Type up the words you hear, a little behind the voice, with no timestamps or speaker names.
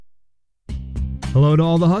Hello to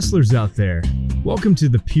all the hustlers out there. Welcome to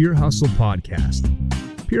the Pure Hustle Podcast.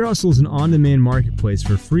 Pure Hustle is an on-demand marketplace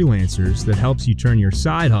for freelancers that helps you turn your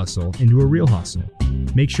side hustle into a real hustle.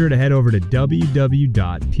 Make sure to head over to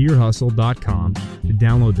www.purehustle.com to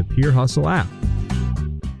download the Pure Hustle app.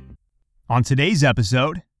 On today's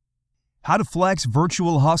episode, how to flex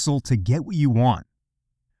virtual hustle to get what you want.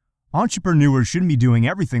 Entrepreneurs shouldn't be doing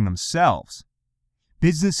everything themselves.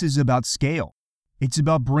 Business is about scale. It's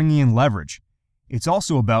about bringing in leverage. It's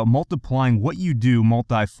also about multiplying what you do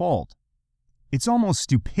multifold. It's almost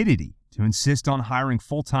stupidity to insist on hiring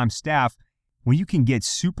full-time staff when you can get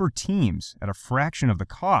super teams at a fraction of the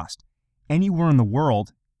cost anywhere in the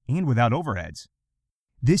world and without overheads.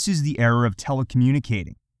 This is the era of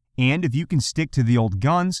telecommunicating, and if you can stick to the old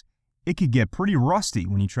guns, it could get pretty rusty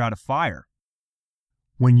when you try to fire.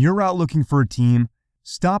 When you're out looking for a team,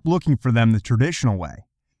 stop looking for them the traditional way.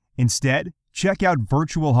 Instead, check out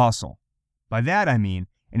Virtual Hustle. By that I mean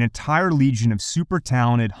an entire legion of super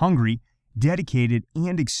talented, hungry, dedicated,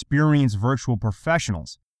 and experienced virtual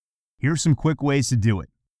professionals. Here's some quick ways to do it.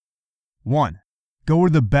 1. Go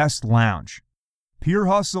to the best lounge. Pure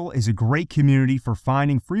Hustle is a great community for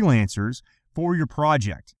finding freelancers for your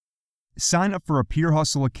project. Sign up for a Pure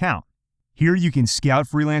Hustle account. Here you can scout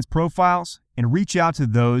freelance profiles and reach out to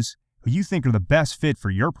those who you think are the best fit for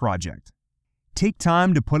your project. Take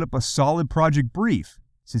time to put up a solid project brief,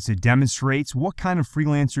 since it demonstrates what kind of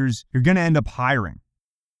freelancers you're going to end up hiring.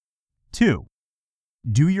 2.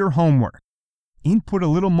 Do your homework. Input a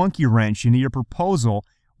little monkey wrench into your proposal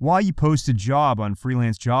while you post a job on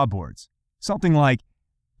freelance job boards. Something like,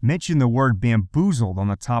 mention the word bamboozled on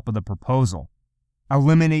the top of the proposal.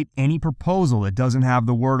 Eliminate any proposal that doesn't have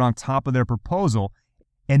the word on top of their proposal,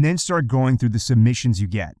 and then start going through the submissions you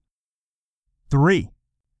get. 3.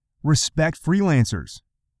 Respect freelancers.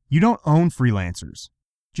 You don't own freelancers.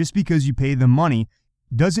 Just because you pay them money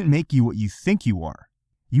doesn't make you what you think you are.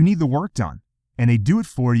 You need the work done, and they do it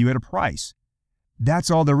for you at a price. That's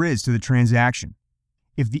all there is to the transaction.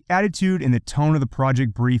 If the attitude and the tone of the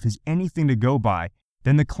project brief is anything to go by,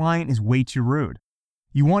 then the client is way too rude.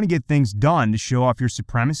 You want to get things done to show off your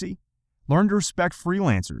supremacy? Learn to respect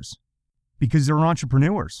freelancers, because they're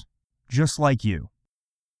entrepreneurs, just like you.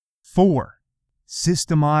 4.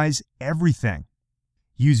 Systemize everything.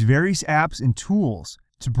 Use various apps and tools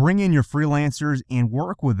to bring in your freelancers and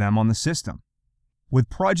work with them on the system. With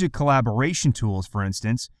project collaboration tools, for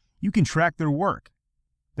instance, you can track their work,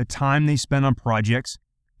 the time they spend on projects,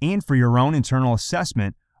 and for your own internal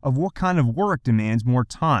assessment of what kind of work demands more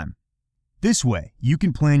time. This way, you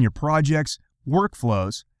can plan your projects,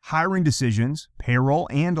 workflows, hiring decisions, payroll,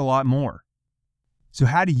 and a lot more. So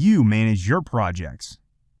how do you manage your projects?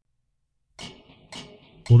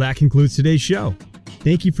 Well, that concludes today's show.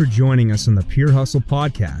 Thank you for joining us on the Pure Hustle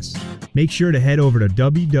Podcast. Make sure to head over to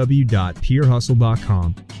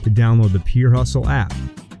www.purehustle.com to download the Pure Hustle app.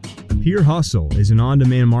 Pure Hustle is an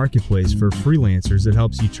on-demand marketplace for freelancers that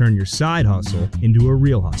helps you turn your side hustle into a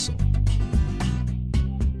real hustle.